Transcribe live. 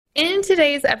In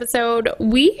today's episode,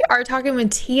 we are talking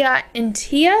with Tia, and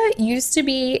Tia used to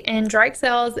be in direct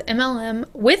sales MLM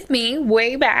with me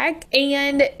way back,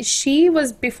 and she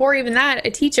was, before even that, a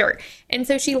teacher. And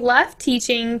so she left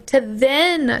teaching to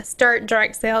then start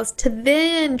direct sales, to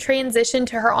then transition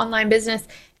to her online business.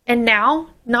 And now,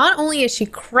 not only is she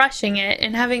crushing it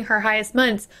and having her highest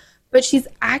months, but she's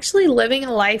actually living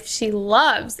a life she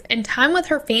loves and time with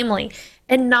her family.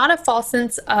 And not a false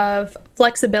sense of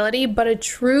flexibility, but a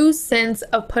true sense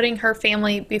of putting her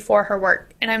family before her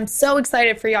work. And I'm so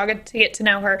excited for y'all to get to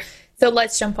know her. So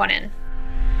let's jump on in.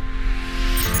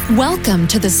 Welcome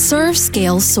to the Serve,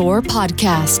 Scale, Soar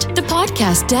podcast, the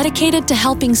podcast dedicated to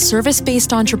helping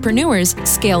service-based entrepreneurs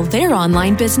scale their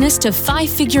online business to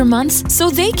 5-figure months so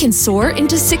they can soar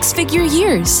into 6-figure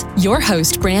years. Your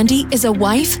host, Brandy, is a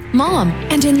wife, mom,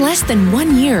 and in less than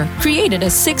 1 year, created a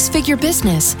 6-figure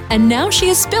business. And now she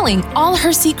is spilling all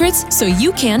her secrets so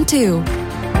you can too.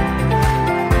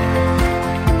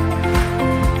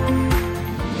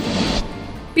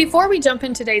 Before we jump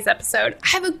into today's episode, I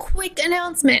have a quick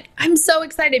announcement. I'm so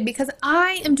excited because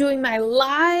I am doing my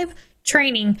live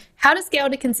training, How to Scale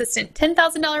to Consistent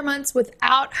 $10,000 months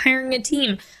without hiring a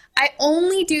team. I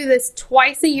only do this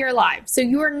twice a year live, so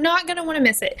you are not going to want to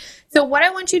miss it. So what I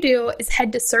want you to do is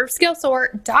head to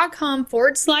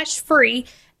servescalesoar.com/free,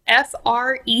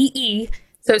 FREE.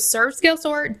 So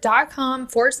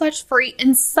servescalesoar.com/free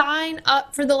and sign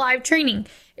up for the live training.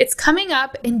 It's coming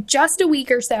up in just a week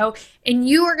or so, and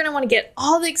you are going to want to get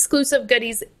all the exclusive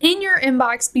goodies in your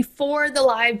inbox before the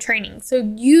live training.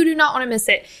 So you do not want to miss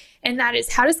it. And that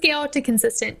is How to Scale to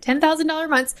Consistent $10,000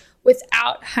 months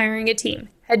without hiring a team.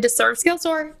 Head to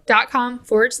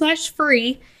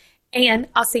servescalesoar.com/free, and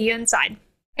I'll see you inside.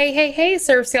 Hey,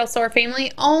 Serve, Scale, Soar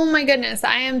family. Oh my goodness,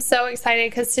 I am so excited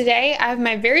because today I have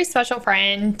my very special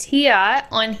friend, Tia,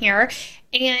 on here.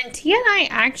 And Tia and I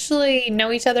actually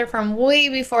know each other from way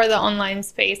before the online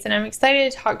space. And I'm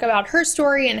excited to talk about her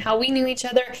story and how we knew each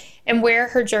other and where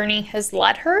her journey has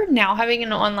led her now having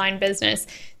an online business.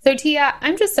 So Tia,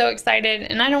 I'm just so excited,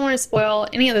 and I don't want to spoil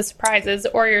any of the surprises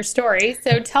or your story.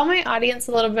 So tell my audience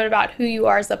a little bit about who you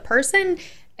are as a person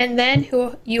and then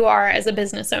who you are as a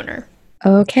business owner.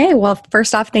 Okay. Well,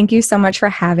 first off, thank you so much for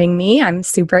having me. I'm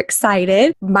super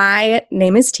excited. My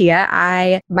name is Tia.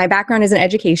 My background is in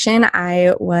education.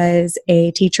 I was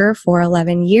a teacher for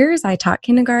 11 years. I taught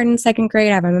kindergarten, second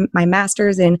grade. I have my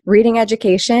master's in reading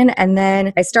education. And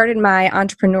then I started my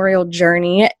entrepreneurial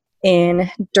journey in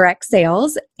direct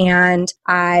sales. And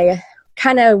I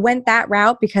kind of went that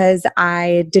route because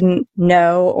I didn't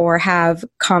know or have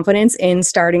confidence in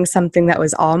starting something that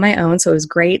was all my own. So it was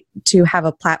great to have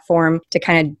a platform to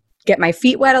kind of get my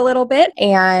feet wet a little bit,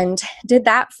 and did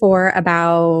that for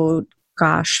about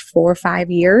 4 or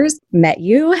 5 years. Met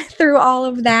you through all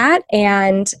of that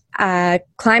and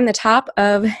climbed the top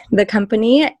of the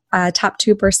company, top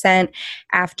 2%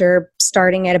 after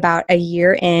starting it about a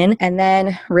year in. And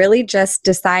then really just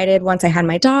decided once I had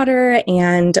my daughter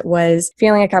and was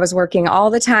feeling like I was working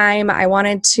all the time, I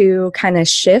wanted to kind of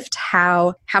shift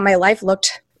how my life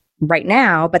looked right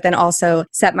now, but then also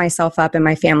set myself up and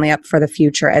my family up for the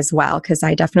future as well, because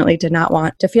I definitely did not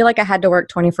want to feel like I had to work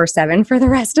 24/7 for the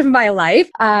rest of my life.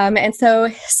 And so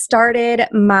started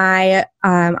my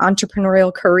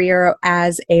entrepreneurial career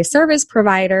as a service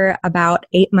provider about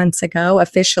 8 months ago,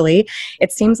 officially.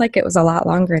 It seems like it was a lot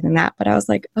longer than that, but I was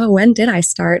like, oh, when did I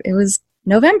start? It was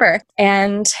November.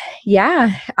 And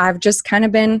yeah, I've just kind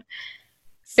of been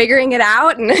figuring it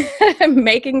out and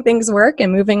making things work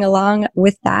and moving along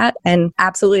with that, and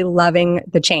absolutely loving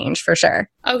the change for sure.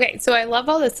 Okay, so I love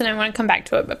all this and I want to come back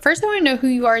to it. But first I want to know who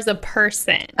you are as a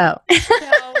person. Oh. So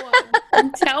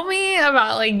tell me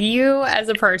about you as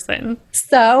a person.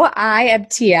 So I am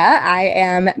Tia. I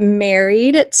am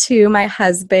married to my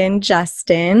husband,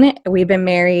 Justin. We've been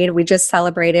married. We just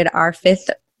celebrated our 5th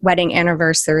wedding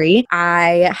anniversary.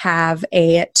 I have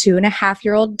a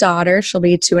 2.5-year-old daughter. She'll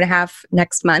be 2.5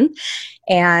 next month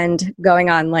and going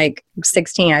on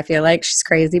 16. I feel like she's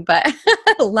crazy, but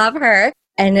love her.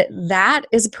 And that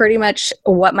is pretty much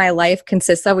what my life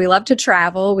consists of. We love to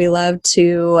travel. We love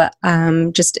to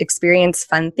just experience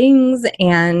fun things.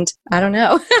 And I don't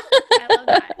know. I love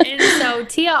that. And so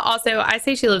Tia also, I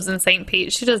say she lives in St.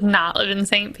 Pete. She does not live in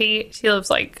St. Pete. She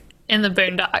lives in the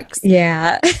boondocks.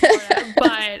 Yeah.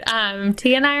 But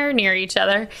Tia and I are near each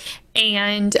other.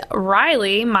 And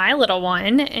Riley, my little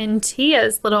one, and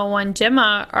Tia's little one,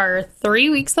 Gemma, are 3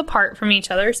 weeks apart from each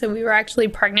other. So we were actually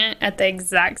pregnant at the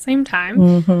exact same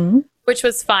time, which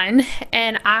was fun.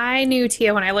 And I knew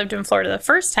Tia when I lived in Florida the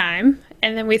first time.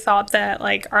 And then we thought that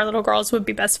like our little girls would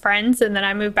be best friends. And then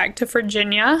I moved back to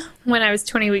Virginia when I was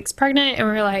 20 weeks pregnant. And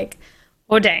we were like,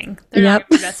 oh, dang, they're not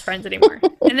going to be best friends anymore.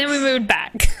 And then we moved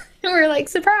back. And we were like,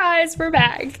 surprise, we're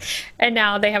back. And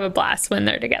now they have a blast when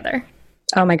they're together.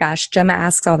 Oh my gosh, Gemma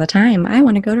asks all the time, I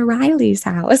want to go to Riley's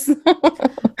house.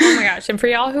 Oh my gosh. And for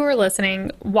y'all who are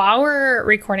listening, while we're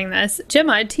recording this,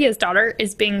 Gemma, Tia's daughter,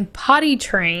 is being potty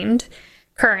trained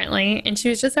currently. And she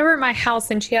was just over at my house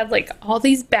and she had like all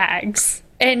these bags.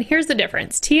 And here's the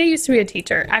difference. Tia used to be a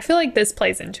teacher. I feel like this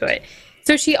plays into it.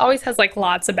 So she always has like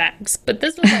lots of bags, but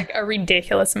this was like a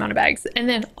ridiculous amount of bags. And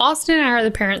then Austin and I are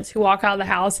the parents who walk out of the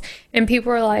house and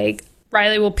people are like,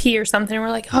 Riley will pee or something. And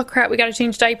we're like, oh crap, we got to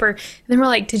change diaper. And then we're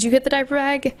like, did you get the diaper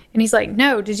bag? And he's like,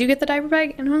 no, did you get the diaper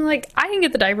bag? And I'm like, I didn't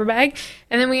get the diaper bag.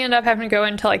 And then we end up having to go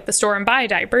into like the store and buy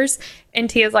diapers. And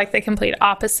Tia's like the complete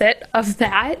opposite of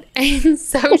that. And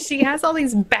so she has all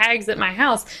these bags at my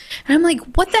house. And I'm like,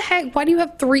 what the heck? Why do you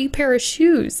have 3 pair of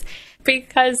shoes?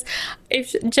 Because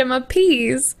if Gemma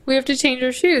pees, we have to change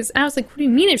her shoes. And I was like, what do you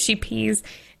mean if she pees?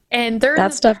 And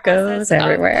that stuff goes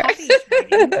everywhere.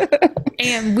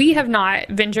 And we have not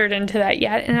ventured into that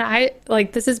yet. And I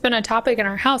like, this has been a topic in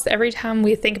our house. Every time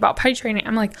we think about potty training,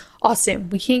 I'm like, Austin,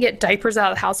 we can't get diapers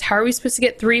out of the house. How are we supposed to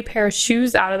get 3 pair of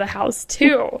shoes out of the house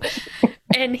too?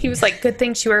 And he was like, good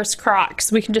thing she wears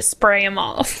Crocs. We can just spray them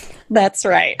off. That's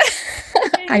right.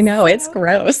 I know, it's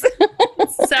gross.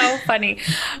 So funny.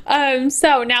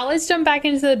 So now let's jump back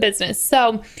into the business.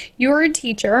 So you're a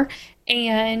teacher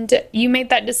and you made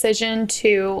that decision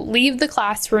to leave the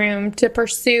classroom to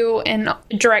pursue an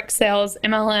direct sales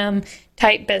MLM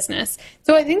type business.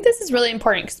 So I think this is really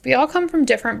important because we all come from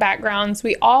different backgrounds.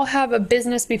 We all have a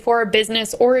business before a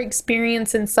business or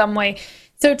experience in some way.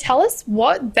 So tell us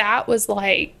what that was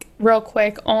like real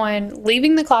quick on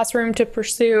leaving the classroom to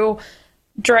pursue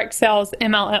direct sales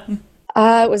MLM.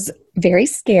 It was very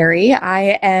scary.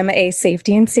 I am a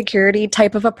safety and security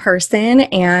type of a person,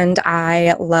 and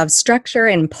I love structure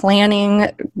and planning,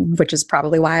 which is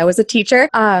probably why I was a teacher.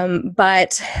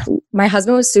 But my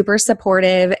husband was super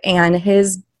supportive, and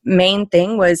his main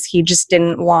thing was he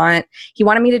wanted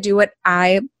me to do what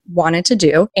I wanted to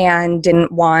do and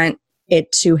didn't want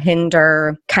it to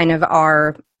hinder kind of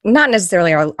not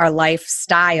necessarily our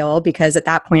lifestyle, because at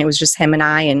that point it was just him and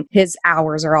I, and his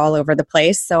hours are all over the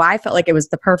place. So I felt like it was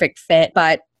the perfect fit.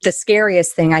 But the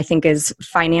scariest thing, I think, is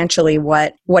financially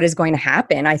what is going to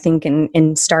happen, I think,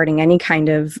 in starting any kind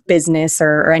of business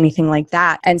or anything like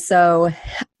that. And so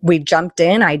we jumped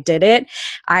in. I did it.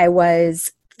 I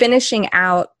was finishing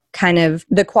out kind of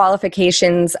the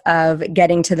qualifications of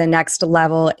getting to the next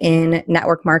level in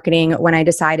network marketing when I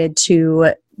decided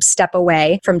to step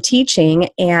away from teaching.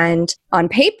 And on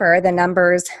paper, the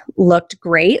numbers looked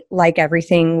great, like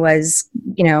everything was,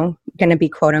 going to be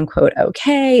quote unquote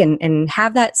okay, and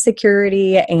have that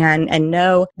security and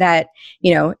know that,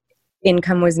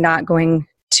 income was not going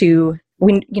to,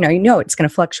 it's going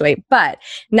to fluctuate, but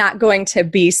not going to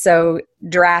be so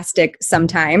drastic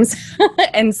sometimes.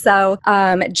 And so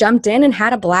jumped in and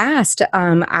had a blast.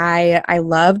 I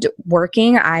loved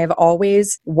working. I've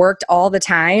always worked all the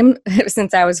time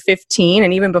since I was 15,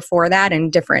 and even before that in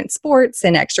different sports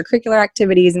and extracurricular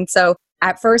activities. And so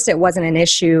at first it wasn't an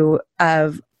issue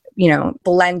of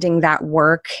blending that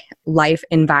work life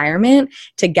environment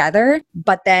together,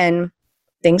 but then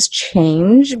things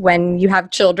change when you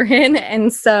have children.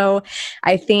 And so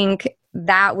I think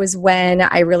that was when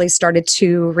I really started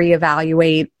to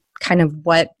reevaluate kind of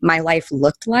what my life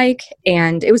looked like.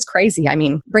 And it was crazy. I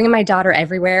mean, bringing my daughter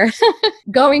everywhere,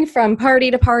 going from party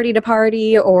to party to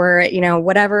party, or,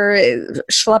 whatever,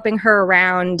 schlepping her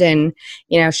around. And,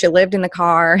 she lived in the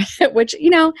car, which,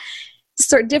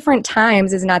 sort of different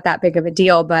times is not that big of a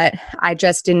deal, but I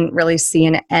just didn't really see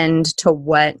an end to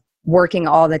what working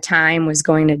all the time was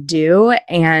going to do.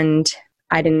 And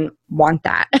I didn't want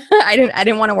that. I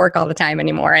didn't want to work all the time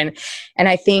anymore. And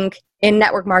I think in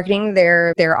network marketing,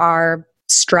 there are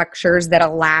structures that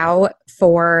allow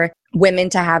for women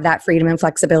to have that freedom and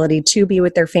flexibility to be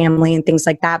with their family and things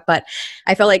like that. But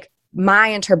I felt like my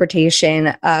interpretation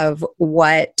of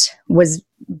what was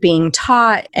being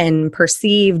taught and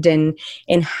perceived and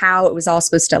how it was all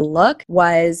supposed to look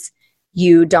was,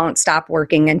 you don't stop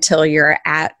working until you're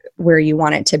at where you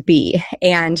want it to be.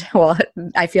 And well,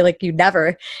 I feel like you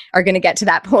never are going to get to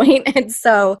that point. And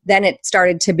so then it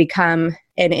started to become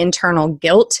an internal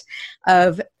guilt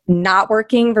of not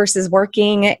working versus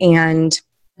working. And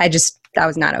that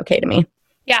was not okay to me.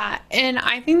 Yeah. And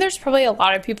I think there's probably a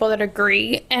lot of people that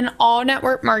agree, and all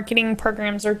network marketing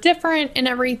programs are different and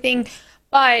everything.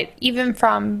 But even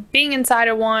from being inside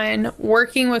of one,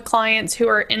 working with clients who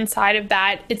are inside of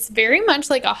that, it's very much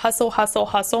like a hustle, hustle,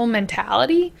 hustle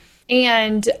mentality.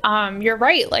 And you're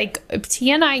right. Like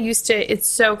Tia and I it's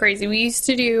so crazy. We used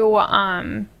to do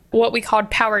what we called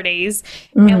power days.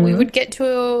 And we would get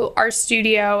to our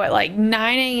studio at like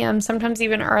 9 a.m., sometimes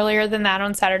even earlier than that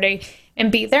on Saturday,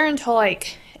 and be there until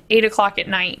like 8 o'clock at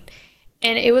night.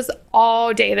 And it was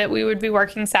all day that we would be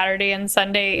working Saturday and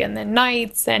Sunday and then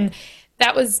nights. And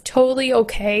that was totally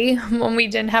okay when we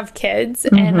didn't have kids.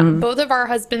 And both of our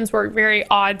husbands worked very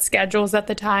odd schedules at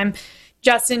the time.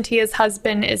 Justin, Tia's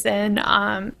husband, is in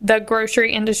the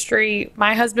grocery industry.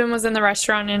 My husband was in the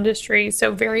restaurant industry.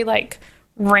 So very like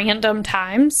random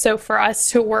times. So for us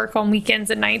to work on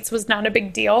weekends and nights was not a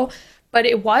big deal. But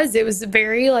it was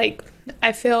very like,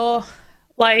 I feel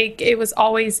like it was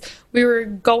always, we were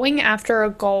going after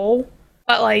a goal.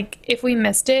 But like if we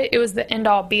missed it, it was the end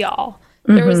all be all.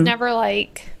 There was never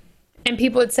like, and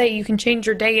people would say you can change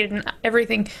your date and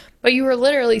everything, but you were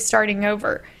literally starting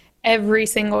over every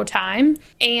single time.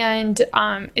 And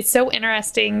it's so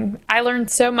interesting. I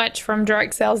learned so much from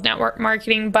direct sales network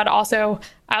marketing, but I also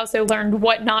learned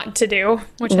what not to do,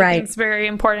 which I think is very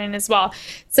important as well.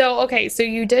 So, okay, so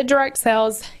you did direct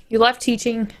sales, you left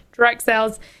teaching direct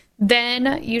sales,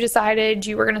 then you decided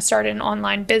you were going to start an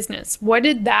online business. What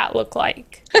did that look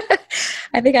like?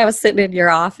 I think I was sitting in your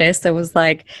office and was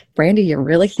like, Brandy, you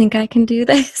really think I can do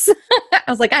this? I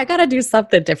was like, I got to do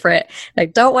something different. I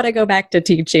don't want to go back to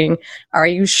teaching. Are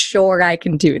you sure I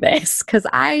can do this? Because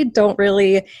I don't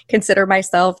really consider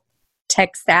myself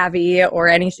tech savvy or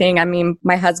anything. I mean,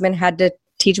 my husband had to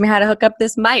teach me how to hook up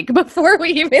this mic before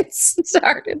we even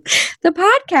started the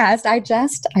podcast.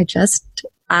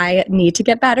 I need to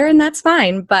get better, and that's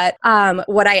fine. But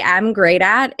what I am great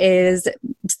at is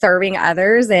serving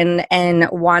others and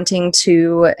wanting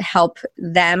to help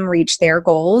them reach their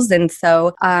goals. And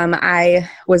so I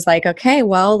was like, okay,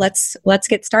 well, let's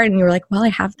get started. And you were like, well, I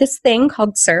have this thing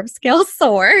called Serve, Scale,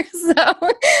 Soar. So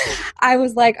I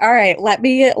was like, all right, let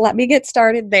me get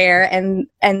started there. And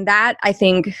that, I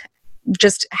think,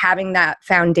 just having that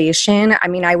foundation. I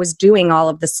mean, I was doing all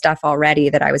of the stuff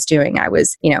already that I was doing. I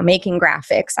was, making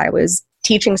graphics. I was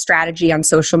teaching strategy on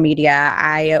social media.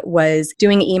 I was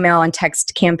doing email and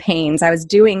text campaigns. I was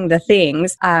doing the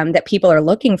things that people are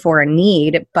looking for and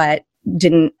need, but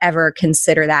didn't ever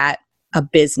consider that a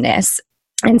business.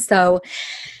 And so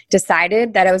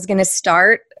decided that I was going to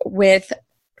start with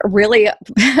really,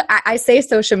 I say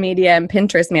social media and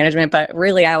Pinterest management, but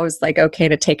really I was like, okay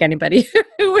to take anybody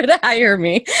who would hire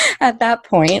me at that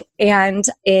point. And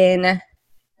in,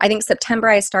 I think September,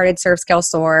 I started Serve, Scale,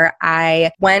 Soar.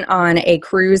 I went on a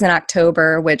cruise in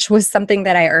October, which was something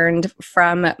that I earned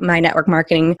from my network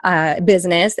marketing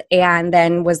business. And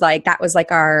then that was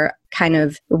like our kind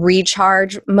of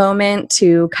recharge moment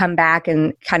to come back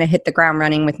and kind of hit the ground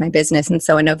running with my business. And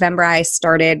so in November, I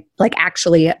started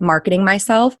actually marketing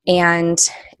myself. And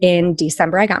in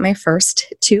December, I got my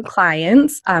first 2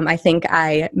 clients. I think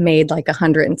I made like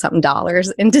 $100 and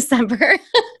something in December.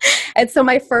 And so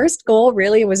my first goal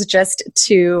really was just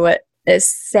to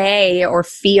say or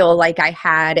feel like I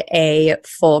had a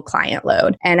full client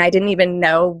load. And I didn't even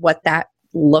know what that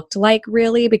looked like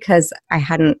really because I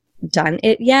hadn't done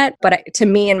it yet. But to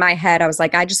me, in my head, I was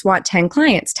like, I just want 10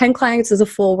 clients. 10 clients is a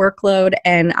full workload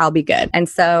and I'll be good. And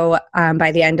so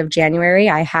by the end of January,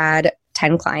 I had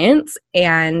 10 clients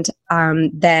and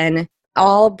then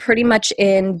all pretty much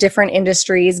in different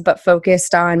industries, but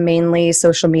focused on mainly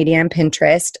social media and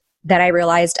Pinterest, that I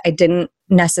realized I didn't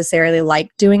necessarily like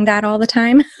doing that all the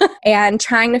time and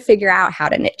trying to figure out how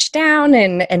to niche down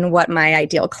and what my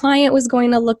ideal client was going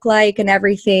to look like and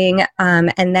everything.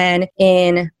 And then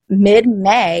in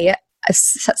mid-May,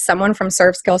 someone from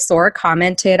Serve, Scale, Soar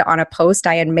commented on a post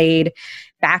I had made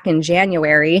back in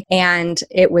January, and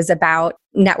it was about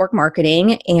network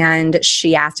marketing, and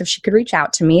she asked if she could reach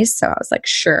out to me. So I was like,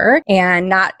 sure. And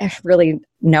not really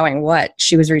knowing what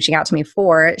she was reaching out to me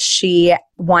for, she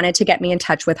wanted to get me in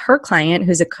touch with her client,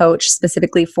 who's a coach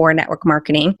specifically for network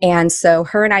marketing. And so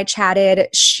her and I chatted.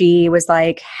 She was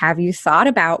like, have you thought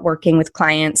about working with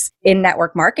clients in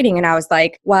network marketing? And I was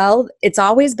like, well, it's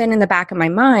always been in the back of my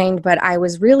mind, but I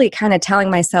was really kind of telling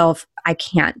myself I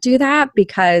can't do that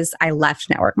because I left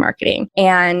network marketing.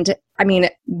 And I mean,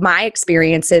 my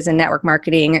experiences in network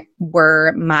marketing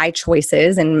were my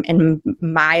choices and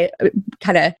my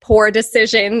kind of poor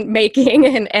decision making.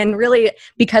 And really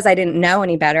because I didn't know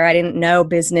any better, I didn't know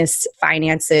business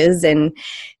finances. And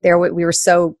we were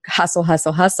so hustle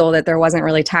that there wasn't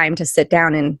really time to sit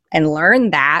down and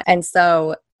learn that. And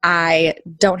so I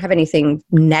don't have anything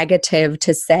negative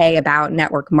to say about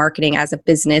network marketing as a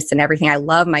business and everything. I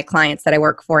love my clients that I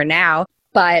work for now,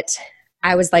 but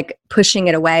I was like pushing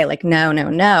it away, like, no, no,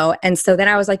 no. And so then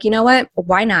I was like, you know what?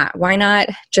 Why not? Why not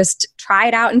just try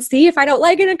it out and see if I don't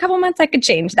like it in a couple months, I could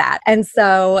change that. And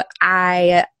so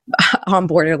I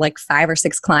onboarded like 5 or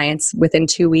 6 clients within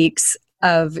 2 weeks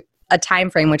of a time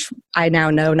frame, which I now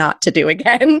know not to do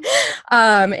again,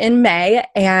 in May.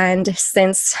 And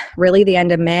since really the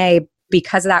end of May,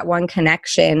 because of that one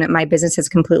connection, my business has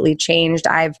completely changed.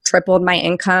 I've tripled my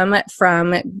income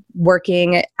from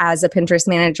working as a Pinterest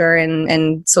manager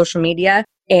and social media.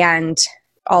 And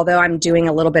although I'm doing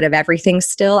a little bit of everything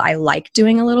still, I like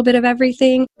doing a little bit of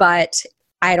everything, but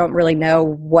I don't really know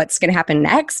what's going to happen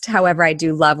next. However, I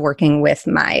do love working with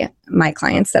my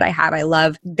clients that I have. I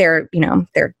love they're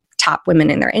top women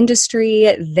in their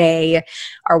industry. They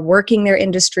are working their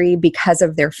industry because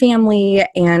of their family.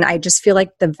 And I just feel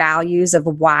like the values of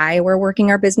why we're working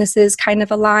our businesses kind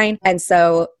of align. And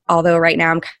so, although right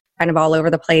now I'm kind of all over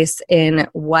the place in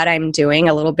what I'm doing,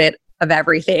 a little bit of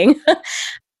everything,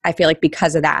 I feel like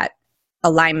because of that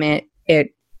alignment, it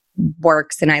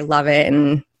works and I love it.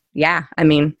 And yeah, I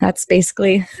mean, that's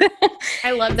basically. I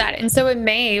love that. And so in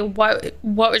May, what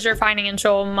was your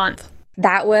financial month?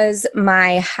 That was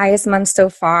my highest month so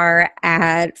far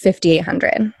at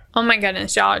 $5,800. Oh my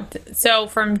goodness, y'all. So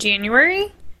from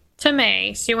January to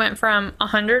May, she went from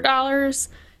 $100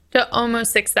 to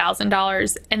almost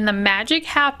 $6,000. And the magic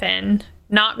happened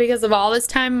not because of all this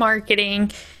time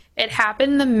marketing. It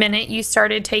happened the minute you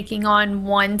started taking on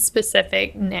one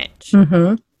specific niche.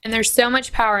 Mm-hmm. And there's so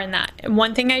much power in that. And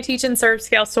one thing I teach in Serve,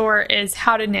 Scale, Soar is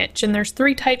how to niche. And there's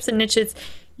 3 types of niches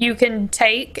you can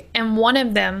take. And one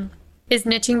of them is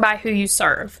niching by who you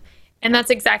serve. And that's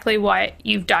exactly what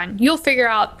you've done. You'll figure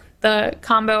out the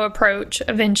combo approach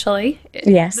eventually.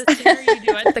 Yes. The sooner you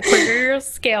do it, the quicker you'll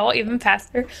scale even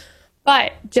faster.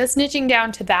 But just niching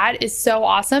down to that is so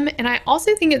awesome. And I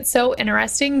also think it's so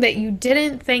interesting that you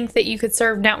didn't think that you could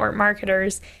serve network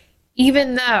marketers,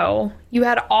 even though you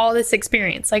had all this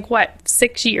experience, like what,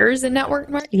 6 years in network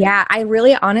marketing? Yeah,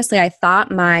 I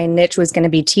thought my niche was going to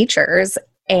be teachers.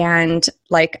 And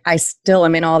like, I still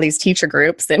am in all these teacher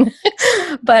groups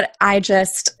but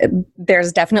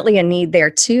there's definitely a need there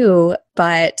too.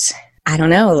 But I don't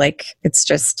know, like, it's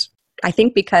just, I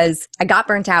think because I got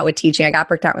burnt out with teaching, I got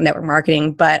burnt out with network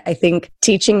marketing, but I think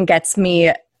teaching gets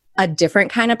me a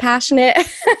different kind of passionate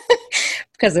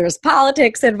because there's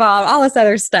politics involved, all this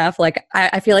other stuff. Like,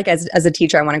 I feel like as a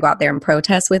teacher, I want to go out there and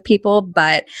protest with people,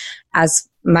 but as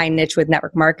my niche with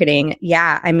network marketing,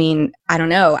 yeah, I mean, I don't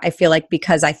know. I feel like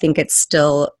because I think it's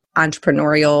still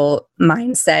entrepreneurial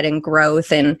mindset and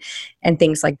growth and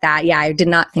things like that. Yeah, I did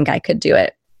not think I could do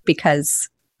it because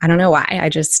I don't know why. I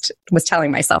just was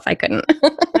telling myself I couldn't.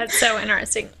 That's so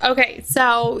interesting. Okay,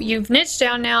 so you've niched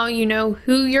down now. You know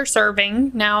who you're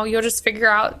serving. Now you'll just figure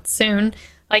out soon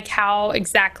like how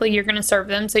exactly you're going to serve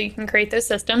them so you can create those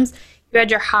systems. You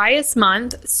had your highest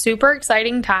month, super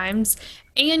exciting times,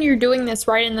 and you're doing this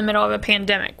right in the middle of a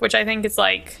pandemic, which I think is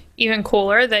like even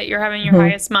cooler that you're having your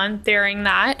highest month during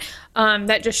that.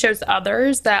 That just shows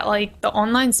others that like the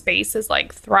online space is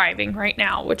like thriving right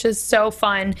now, which is so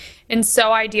fun and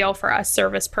so ideal for us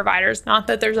service providers. Not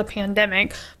that there's a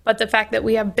pandemic, but the fact that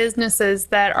we have businesses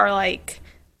that are like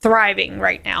thriving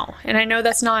right now. And I know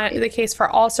that's not the case for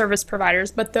all service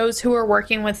providers, but those who are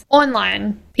working with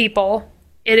online people,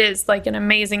 it is like an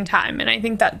amazing time. And I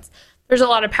think there's a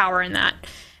lot of power in that.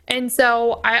 And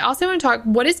so I also want to talk,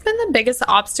 what has been the biggest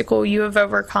obstacle you have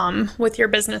overcome with your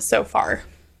business so far?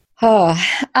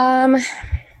 I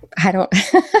don't,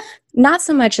 not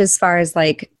so much as far as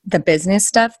like the business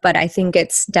stuff, but I think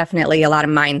it's definitely a lot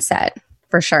of mindset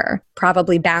for sure.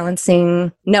 Probably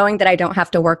balancing, knowing that I don't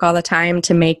have to work all the time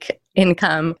to make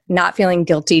income, not feeling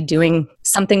guilty doing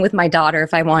something with my daughter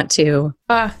if I want to.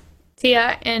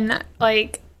 Tia, and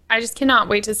like, I just cannot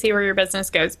wait to see where your business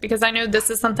goes because I know this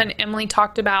is something Emily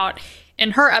talked about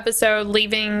in her episode,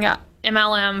 leaving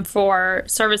MLM for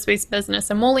service-based business.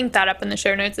 And we'll link that up in the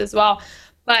show notes as well.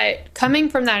 But coming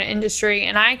from that industry,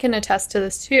 and I can attest to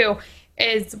this too,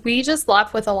 is we just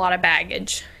left with a lot of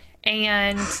baggage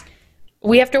and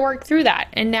we have to work through that.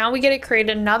 And now we get to create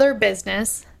another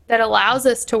business that allows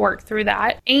us to work through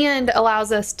that and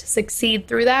allows us to succeed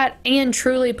through that and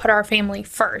truly put our family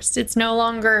first. It's no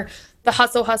longer the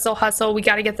hustle, hustle, hustle. We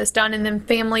got to get this done. And then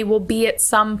family will be at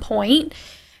some point.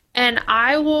 And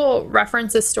I will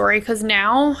reference this story because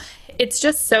now it's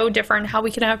just so different how we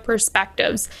can have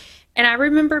perspectives. And I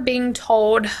remember being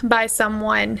told by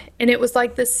someone, and it was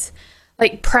like this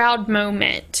like proud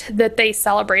moment that they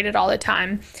celebrated all the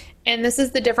time. and this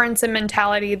is the difference in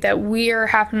mentality that we are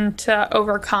having to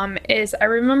overcome, is I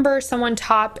remember someone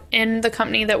top in the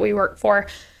company that we work for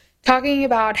talking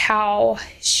about how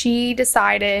she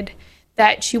decided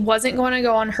that she wasn't going to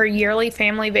go on her yearly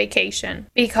family vacation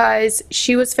because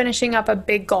she was finishing up a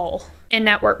big goal in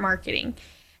network marketing.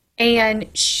 And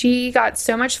she got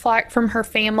so much flack from her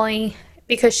family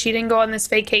because she didn't go on this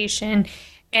vacation.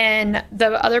 And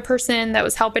the other person that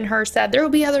was helping her said, there will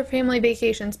be other family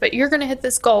vacations, but you're going to hit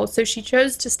this goal. So she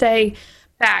chose to stay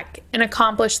back and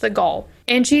accomplish the goal.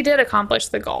 And she did accomplish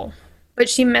the goal, but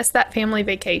she missed that family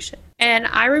vacation. And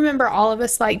I remember all of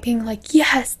us like being like,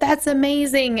 yes, that's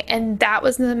amazing. And that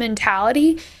was the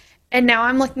mentality. And now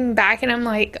I'm looking back and I'm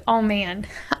like, oh man,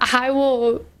 I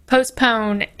will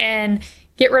postpone and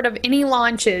get rid of any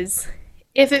launches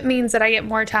if it means that I get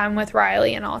more time with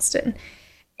Riley and Austin.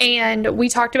 And we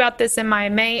talked about this in my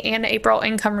May and April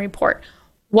income report.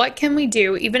 What can we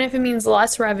do, even if it means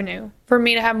less revenue, for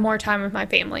me to have more time with my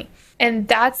family? And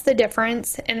that's the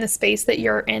difference in the space that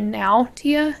you're in now,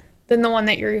 Tia, than the one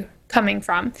that you're coming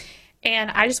from.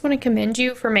 And I just want to commend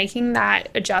you for making that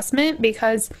adjustment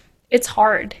because it's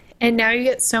hard. And now you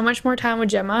get so much more time with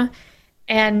Gemma.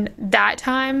 And that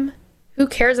time, who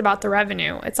cares about the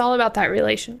revenue? It's all about that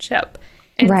relationship.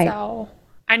 And right. So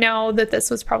I know that this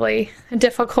was probably a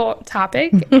difficult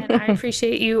topic, and I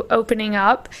appreciate you opening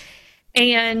up.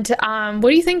 And what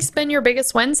do you think's been your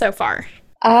biggest win so far?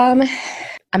 I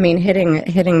mean,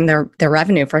 hitting the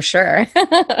revenue for sure.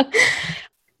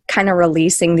 Kind of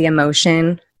releasing the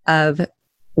emotion of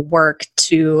work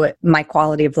to my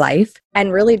quality of life,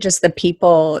 and really just the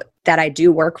people that I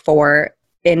do work for.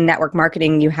 In network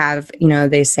marketing, you have,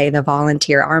 they say the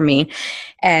volunteer army,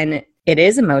 and it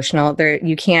is emotional.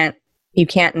 You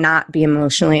can't not be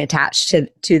emotionally attached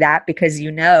to that because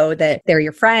you know that they're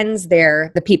your friends,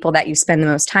 they're the people that you spend the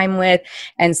most time with.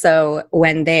 And so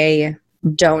when they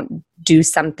don't do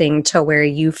something to where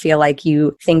you feel like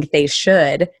you think they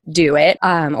should do it,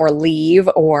 or leave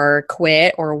or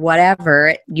quit or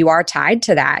whatever, you are tied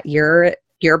to that.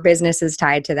 Your business is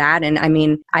tied to that. And I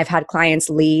mean, I've had clients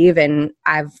leave and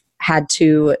I've had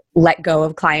to let go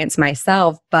of clients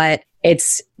myself, but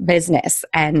it's business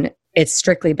and it's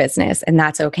strictly business, and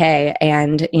that's okay.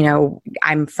 And,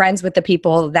 I'm friends with the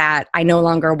people that I no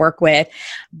longer work with,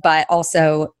 but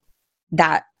also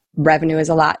that revenue is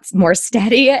a lot more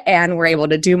steady and we're able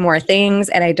to do more things.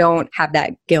 And I don't have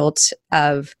that guilt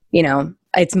of,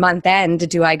 it's month end.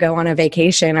 Do I go on a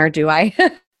vacation or do I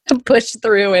push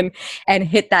through and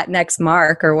hit that next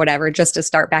mark or whatever, just to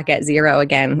start back at zero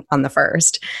again on the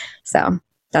first? So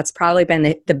that's probably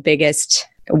been the biggest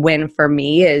win for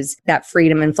me, is that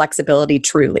freedom and flexibility,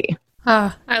 truly.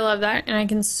 Oh, I love that. And I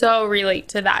can so relate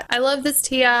to that. I love this,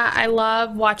 Tia. I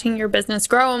love watching your business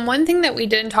grow. And one thing that we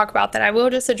didn't talk about that I will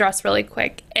just address really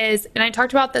quick is, and I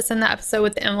talked about this in the episode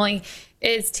with Emily,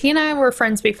 is Tia and I were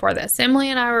friends before this. Emily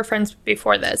and I were friends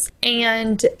before this.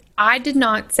 And I did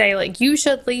not say, like, you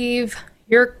should leave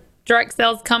your direct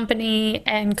sales company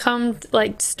and come,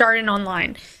 start an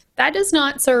online. That does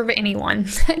not serve anyone.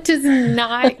 That does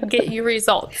not get you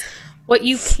results. What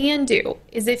you can do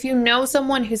is, if you know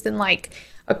someone who's in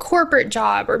a corporate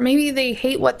job, or maybe they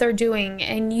hate what they're doing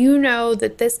and you know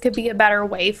that this could be a better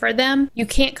way for them, you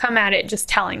can't come at it just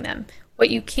telling them. What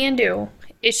you can do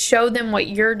is show them what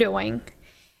you're doing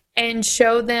and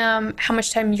show them how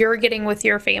much time you're getting with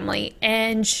your family,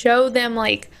 and show them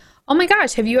oh my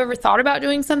gosh, have you ever thought about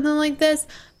doing something like this?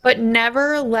 But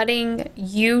never letting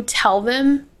you tell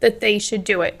them that they should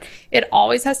do it. It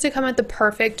always has to come at the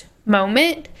perfect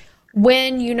moment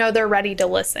when they're ready to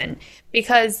listen.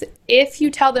 Because if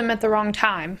you tell them at the wrong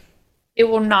time, it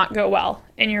will not go well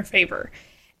in your favor.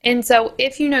 And so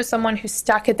if you know someone who's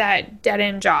stuck at that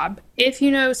dead-end job, if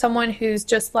you know someone who's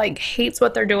just hates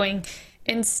what they're doing,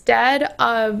 instead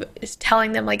of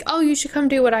telling them oh, you should come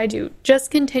do what I do, just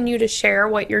continue to share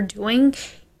what you're doing,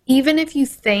 even if you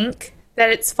think that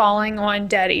it's falling on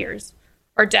dead ears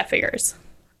or deaf ears.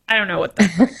 I don't know what the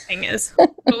thing is,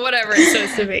 but whatever it's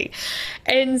supposed to be.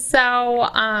 And so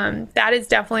that is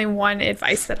definitely one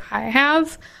advice that I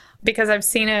have, because I've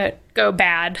seen it go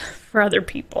bad for other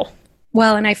people.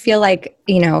 Well, and I feel like,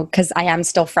 because I am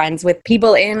still friends with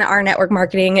people in our network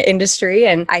marketing industry,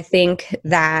 and I think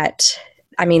that,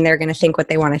 they're going to think what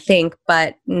they want to think,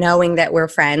 but knowing that we're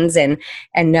friends and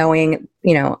knowing,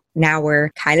 now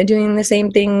we're kind of doing the same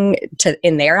thing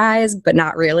in their eyes, but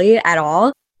not really at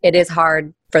all. It is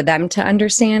hard for them to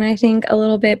understand, I think, a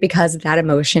little bit, because that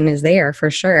emotion is there for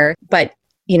sure. But,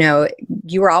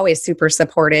 you were always super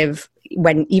supportive,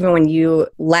 even when you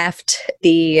left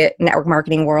the network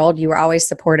marketing world, you were always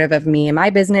supportive of me and my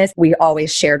business. We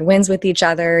always shared wins with each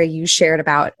other. You shared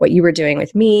about what you were doing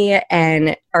with me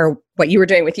or what you were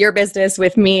doing with your business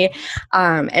with me.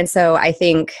 And so I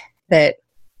think that,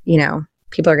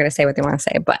 people are going to say what they want to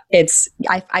say, but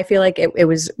I feel like it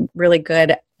was really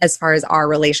good as far as our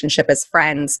relationship as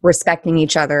friends, respecting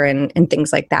each other and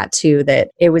things like that too,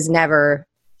 that it was never,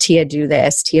 Tia, do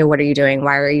this. Tia, what are you doing?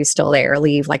 Why are you still there?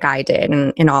 Leave like I did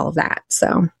and all of that.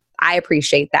 So I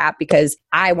appreciate that because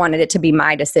I wanted it to be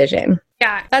my decision.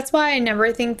 Yeah, that's why I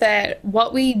never think that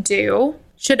what we do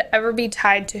should ever be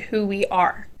tied to who we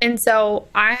are. And so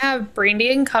I have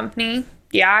Brandy and Company.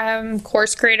 Yeah, I have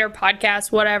course creator,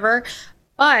 podcast, whatever,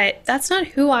 but that's not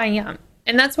who I am.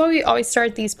 And that's why we always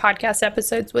start these podcast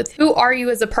episodes with who are you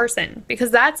as a person?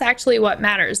 Because that's actually what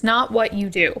matters, not what you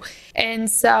do. And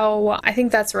so I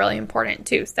think that's really important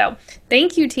too. So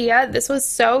thank you, Tia. This was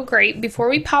so great. Before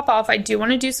we pop off, I do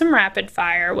want to do some rapid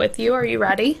fire with you. Are you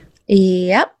ready?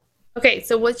 Yep. Okay,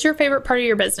 so what's your favorite part of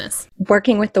your business?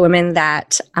 Working with the women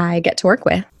that I get to work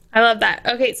with. I love that.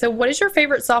 Okay, so what is your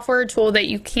favorite software tool that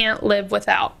you can't live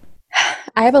without?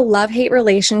 I have a love-hate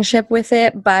relationship with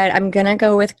it, but I'm going to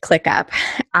go with ClickUp.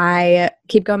 I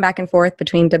keep going back and forth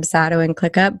between Dubsado and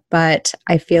ClickUp, but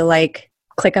I feel like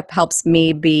ClickUp helps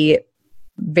me be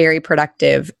very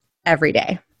productive every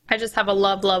day. I just have a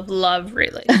love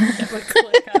relationship with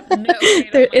ClickUp. No,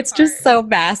 it's just so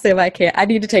massive. I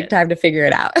need to take time to figure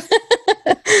it out.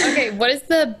 Okay, what is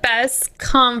the best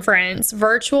conference,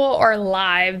 virtual or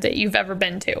live, that you've ever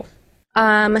been to?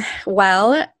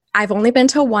 Well, I've only been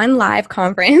to one live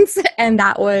conference, and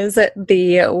that was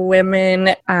the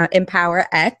Women Empower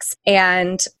X.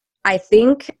 And I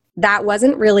think that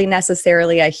wasn't really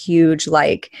necessarily a huge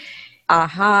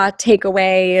aha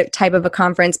takeaway type of a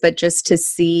conference, but just to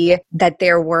see that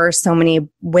there were so many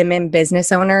women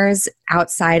business owners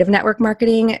outside of network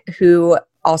marketing who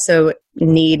also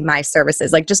need my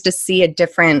services, just to see a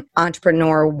different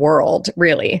entrepreneur world,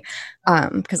 really,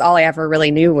 because all I ever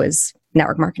really knew was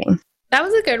network marketing. That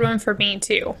was a good one for me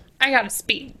too. I got to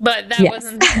speak, but that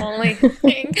wasn't the only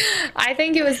thing. I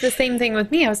think it was the same thing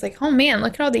with me. I was like, oh man,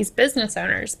 look at all these business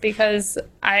owners, because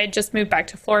I had just moved back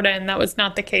to Florida and that was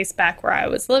not the case back where I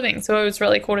was living. So it was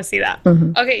really cool to see that.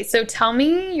 Mm-hmm. Okay, so tell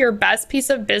me your best piece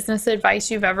of business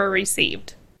advice you've ever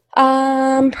received.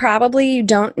 Probably you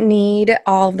don't need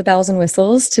all of the bells and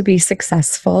whistles to be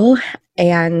successful,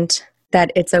 and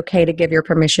that it's okay to give your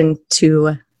permission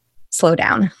to slow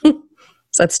down.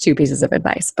 So that's 2 pieces of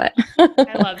advice, but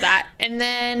I love that. And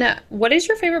then what is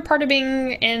your favorite part of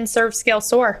being in Serve, Scale,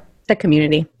 Soar? The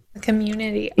community. The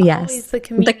community. Yes. Always the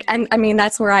community.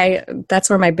 That's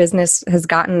where my business has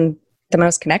gotten the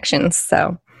most connections.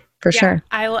 So for sure.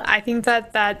 I think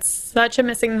that's such a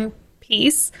missing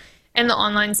piece in the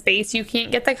online space. You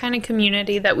can't get the kind of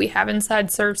community that we have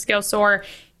inside Serve, Scale, Soar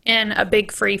in a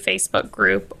big free Facebook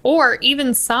group, or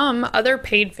even some other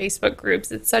paid Facebook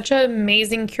groups. It's such an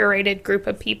amazing curated group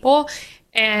of people,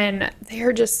 and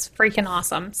they're just freaking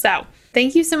awesome. So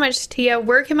thank you so much, Tia.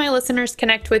 Where can my listeners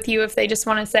connect with you if they just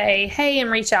want to say hey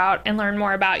and reach out and learn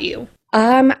more about you?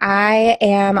 I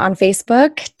am on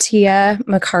Facebook, Tia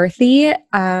McCarthy,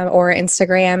 or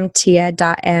Instagram,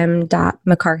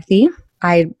 tia.m.mccarthy.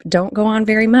 I don't go on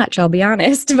very much, I'll be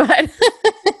honest, but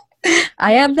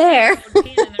I am there.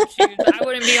 I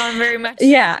wouldn't be on very much.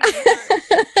 Yeah.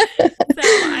 So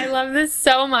I love this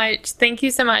so much. Thank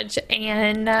you so much.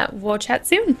 And we'll chat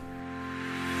soon.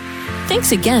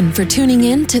 Thanks again for tuning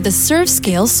in to the Serve,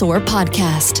 Scale, Soar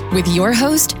podcast with your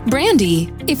host,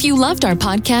 Brandy. If you loved our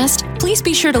podcast, please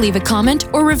be sure to leave a comment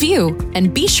or review,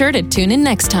 and be sure to tune in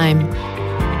next time.